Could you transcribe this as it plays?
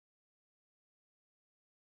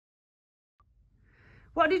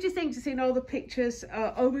What did you think to seeing all the pictures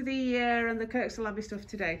over the year and the Kirkstall Abbey stuff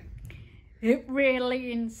today? It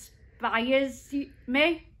really inspires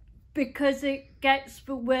me because it gets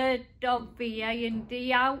the word of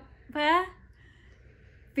V&D out there.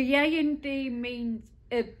 V&D means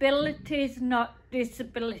abilities, not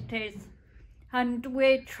disabilities. And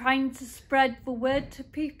we're trying to spread the word to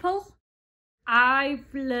people.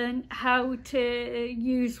 I've learned how to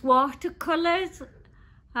use watercolours,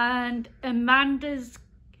 and Amanda's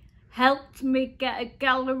helped me get a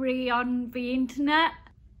gallery on the internet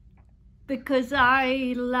because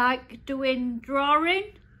I like doing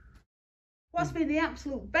drawing. What's been the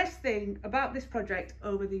absolute best thing about this project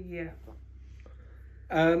over the year?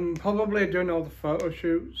 Probably doing all the photo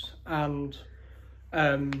shoots and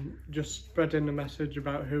just spreading the message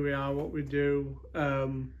about who we are, what we do,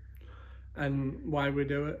 and why we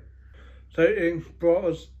do it. So it brought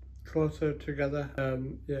us closer together.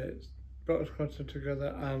 It's brought us closer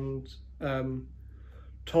together and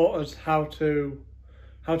taught us how to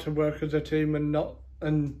work as a team, and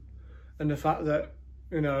the fact that,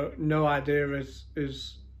 you know, no idea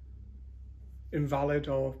is invalid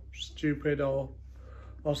or stupid or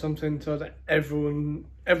something, so that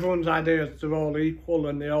everyone's ideas, they're all equal,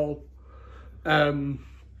 and they all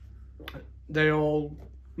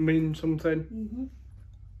mean something. Mm-hmm.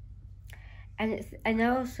 And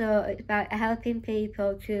also it's about helping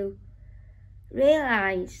people to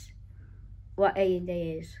realise what A&D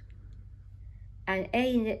is, and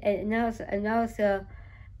also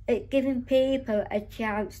it's giving people a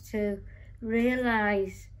chance to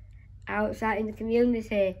realise outside in the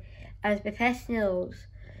community as professionals,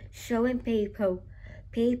 showing people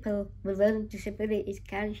with learning disabilities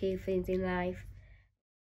can achieve things in life.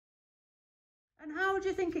 And how do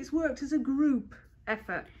you think it's worked as a group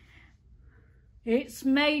effort? It's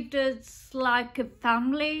made us like a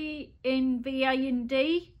family in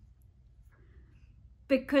V&D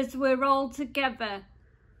because we're all together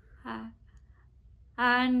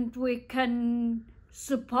and we can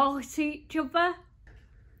support each other.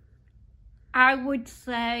 I would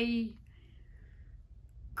say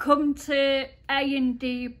come to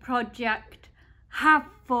A&D project, have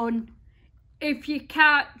fun. If you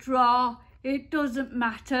can't draw, it doesn't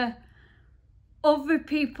matter. Other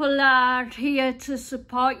people are here to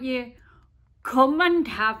support you. Come and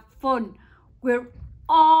have fun. We're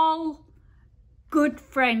all good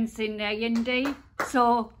friends in A&D,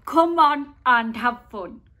 so come on and have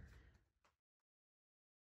fun.